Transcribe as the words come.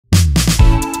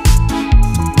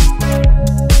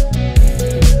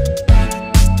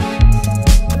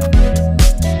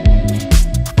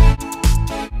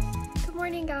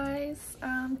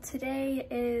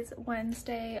is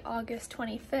Wednesday, August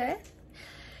 25th,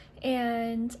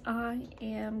 and I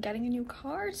am getting a new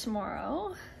car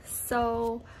tomorrow.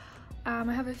 So I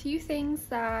have a few things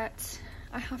that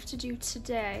I have to do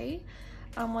today.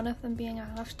 One of them being I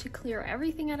have to clear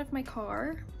everything out of my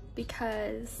car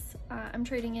because I'm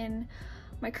trading in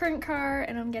my current car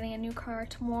and I'm getting a new car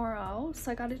tomorrow.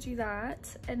 So I got to do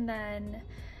that. And then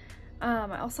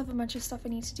I also have a bunch of stuff I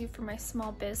need to do for my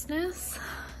small business.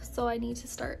 So I need to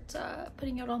start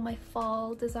putting out all my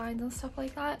fall designs and stuff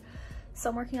like that. So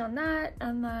I'm working on that,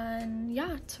 and then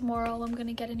yeah, tomorrow I'm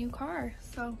gonna get a new car.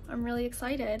 So I'm really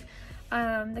excited.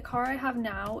 The car I have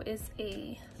now is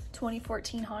a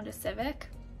 2014 Honda Civic.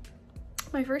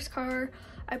 My first car,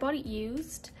 I bought it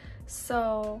used.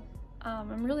 So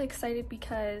I'm really excited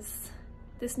because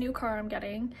this new car I'm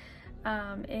getting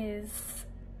is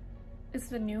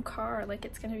the new car. Like,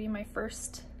 it's gonna be my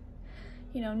first,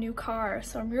 you know, new car.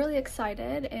 So I'm really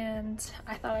excited, and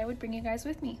I thought I would bring you guys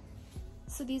with me.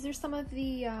 So these are some of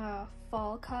the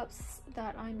fall cups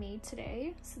that I made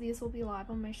today. So these will be live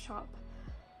on my shop.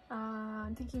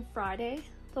 I'm thinking Friday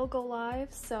they'll go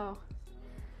live. So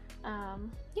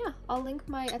yeah, I'll link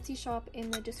my Etsy shop in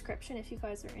the description if you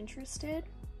guys are interested.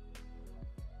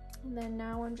 And then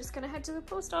now I'm just gonna head to the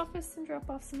post office and drop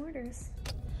off some orders.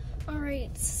 All right,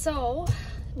 so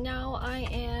now I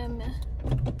am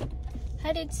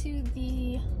headed to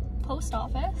the post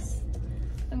office.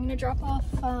 I'm gonna drop off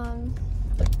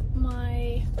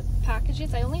my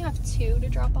packages. I only have 2 to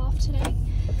drop off today,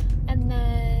 and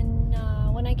then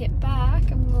when I get back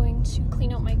I'm going to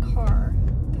clean out my car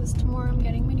because tomorrow I'm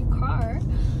getting my new car.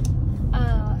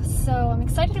 So I'm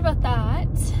excited about that.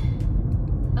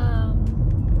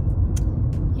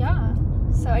 Yeah,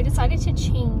 so I decided to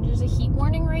change. There's a heat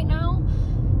warning right now,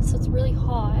 so it's really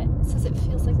hot. It says it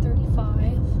feels like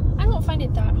 35. I don't find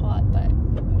it that hot, but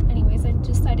anyways, I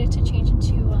decided to change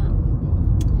into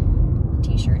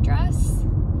t-shirt dress.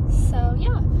 So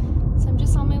yeah, so I'm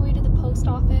just on my way to the post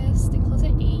office. They close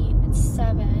at 8, it's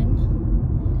 7.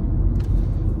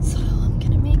 So I'm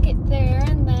gonna make it there,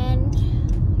 and then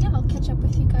yeah, I'll catch up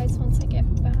with you guys once I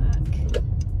get back.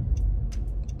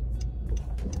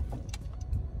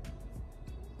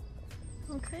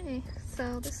 Okay,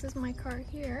 so this is my car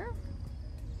here.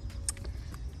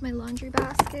 My laundry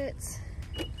basket.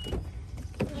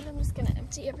 And I'm just gonna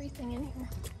empty everything in here.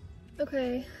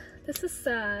 Okay, this is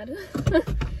sad.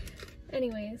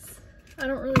 Anyways, I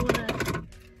don't really want to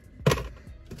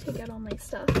take out all my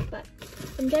stuff, but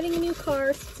I'm getting a new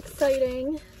car, so it's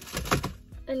exciting.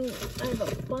 And I have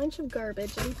a bunch of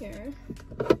garbage in here.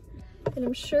 And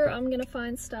I'm sure I'm gonna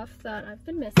find stuff that I've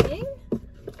been missing.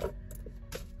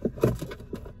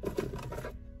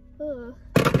 Ugh.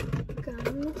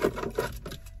 Gum.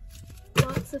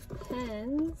 Lots of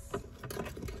pens.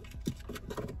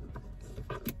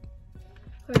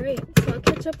 Alright, so I'll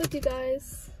catch up with you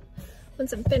guys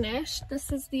once I'm finished.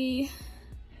 This is the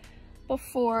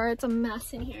before. It's a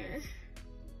mess in here.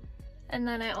 And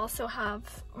then I also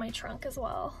have my trunk as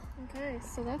well. Okay,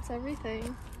 so that's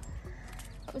everything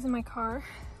that was in my car.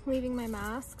 Leaving my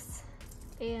masks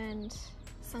and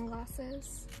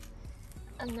sunglasses.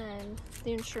 And then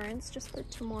the insurance just for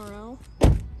tomorrow.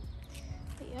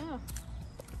 But yeah,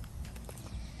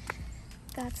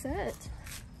 that's it.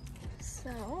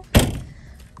 So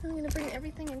I'm gonna bring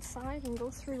everything inside and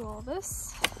go through all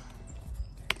this.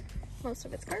 Most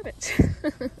of it's garbage.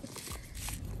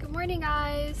 Good morning,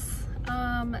 guys.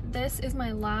 This is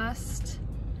my last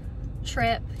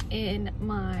trip in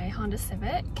my Honda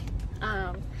Civic.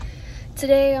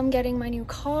 Today I'm getting my new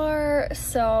car,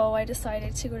 so I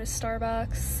decided to go to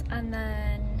Starbucks, and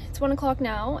then it's 1 o'clock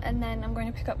now, and then I'm going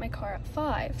to pick up my car at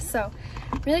 5. So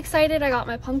I'm really excited. I got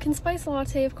my pumpkin spice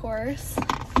latte, of course,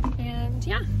 and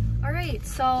yeah. All right,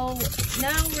 so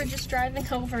now we're just driving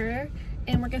over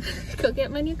and we're gonna go get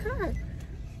my new car.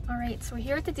 All right, so we're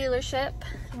here at the dealership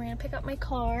and we're gonna pick up my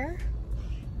car.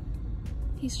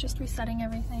 He's just resetting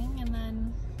everything, and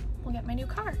then we'll get my new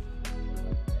car.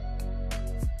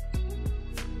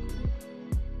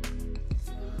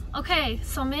 Okay,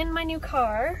 so I'm in my new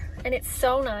car and it's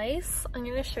so nice. I'm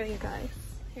gonna show you guys.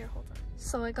 Here, hold on.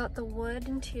 So I got the wood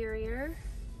interior.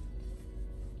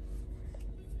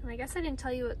 And I guess I didn't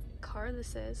tell you what car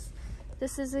this is.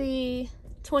 This is a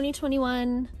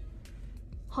 2021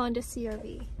 Honda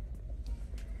CR-V.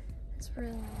 It's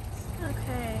really nice.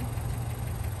 Okay,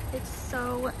 it's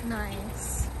so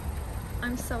nice.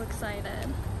 I'm so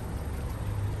excited.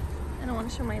 I don't want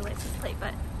to show my license plate,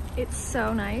 but it's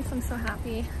so nice. I'm so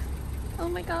happy. Oh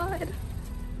my god.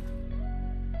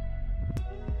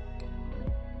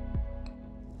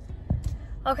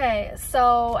 Okay,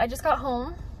 so I just got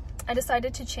home I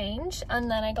decided to change, and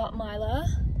then I got Mila.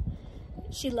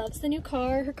 She loves the new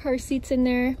car. Her car seat's in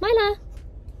there. Mila!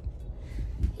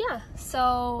 Yeah,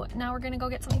 so now we're gonna go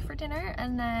get something for dinner,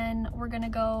 and then we're gonna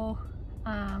go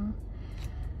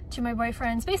to my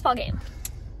boyfriend's baseball game.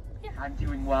 Yeah, I'm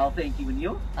doing well, thank you. And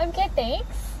you? I'm good,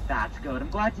 thanks. That's good. I'm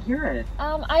glad to hear it.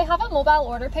 I have a mobile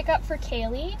order pickup for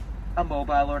Kaylee. A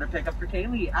mobile order pickup for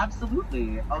Kaylee?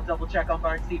 Absolutely. I'll double check on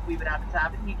bar and see if we even happen to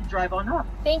have it, and you can drive on up.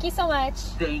 Thank you so much.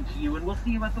 Thank you, and we'll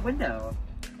see you at the window.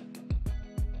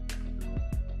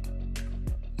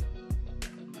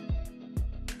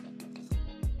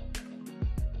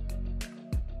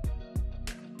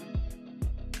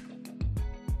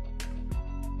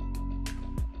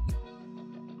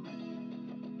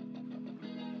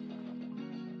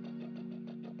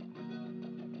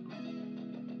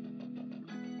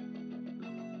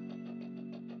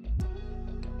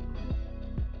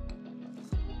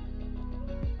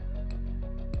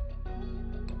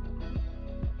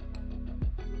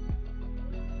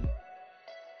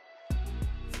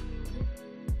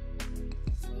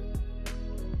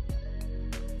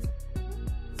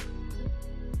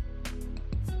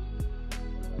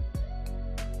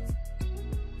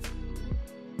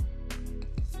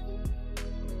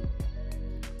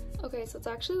 Okay, so it's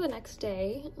actually the next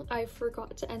day. I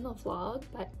forgot to end the vlog,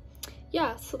 but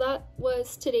yeah, so that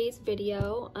was today's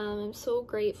video. I'm so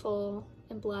grateful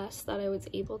and blessed that I was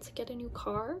able to get a new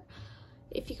car.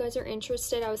 If you guys are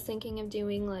interested, I was thinking of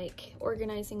doing like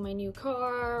organizing my new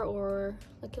car or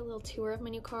like a little tour of my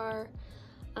new car.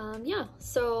 Yeah,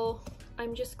 so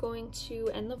I'm just going to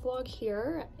end the vlog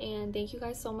here, and thank you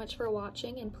guys so much for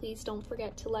watching, and please don't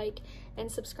forget to like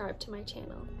and subscribe to my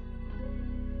channel.